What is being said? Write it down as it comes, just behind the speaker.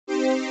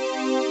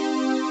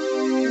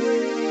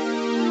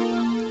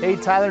Hey,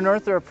 Tyler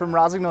Northrup from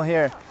Rossignol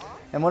here,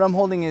 and what I'm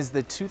holding is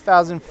the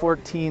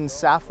 2014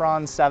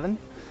 Saffron 7.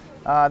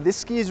 This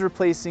ski is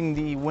replacing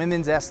the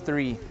women's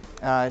S3.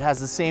 It has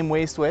the same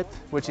waist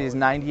width, which is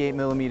 98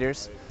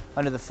 millimeters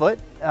under the foot,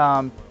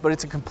 but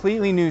it's a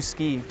completely new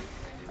ski.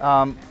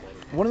 One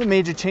of the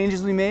major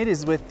changes we made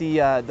is with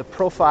the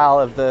profile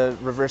of the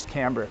reverse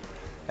camber.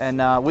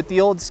 And with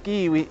the old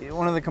ski,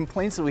 one of the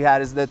complaints that we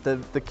had is that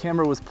the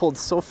camber was pulled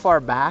so far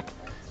back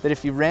that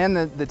if you ran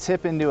the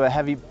tip into a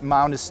heavy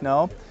mound of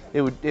snow,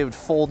 it would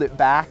fold it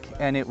back,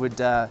 and it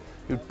would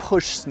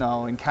push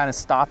snow and kind of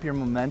stop your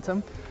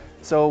momentum.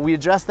 So we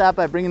addressed that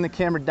by bringing the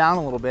camber down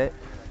a little bit,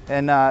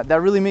 and that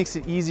really makes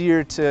it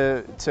easier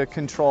to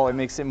control. It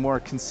makes it more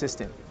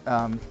consistent,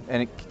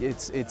 and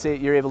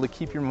you're able to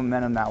keep your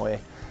momentum that way.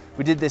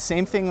 We did the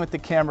same thing with the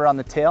camber on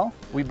the tail.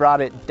 We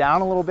brought it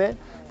down a little bit,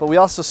 but we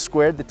also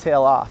squared the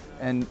tail off.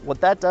 And what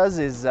that does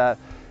is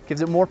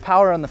gives it more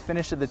power on the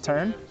finish of the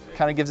turn,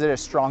 kind of gives it a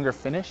stronger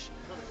finish.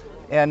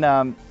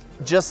 And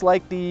just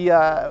like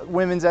the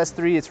women's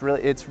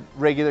S3, it's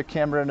regular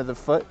camber under the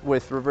foot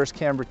with reverse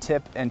camber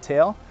tip and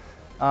tail.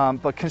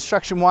 But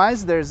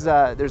construction-wise, there's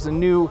a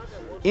new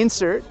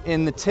insert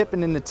in the tip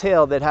and in the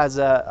tail that has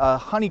a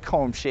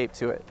honeycomb shape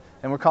to it,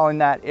 and we're calling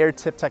that air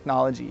tip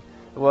technology,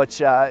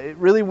 which it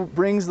really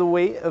brings the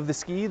weight of the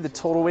ski, the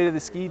total weight of the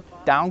ski,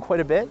 down quite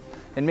a bit,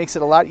 and makes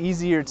it a lot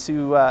easier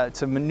to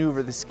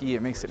maneuver the ski.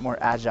 It makes it more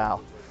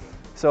agile.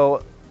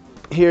 So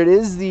here it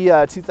is,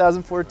 the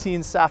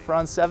 2014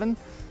 Saffron 7.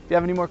 If you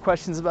have any more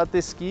questions about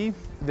this ski,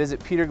 visit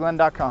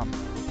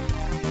peterglenn.com.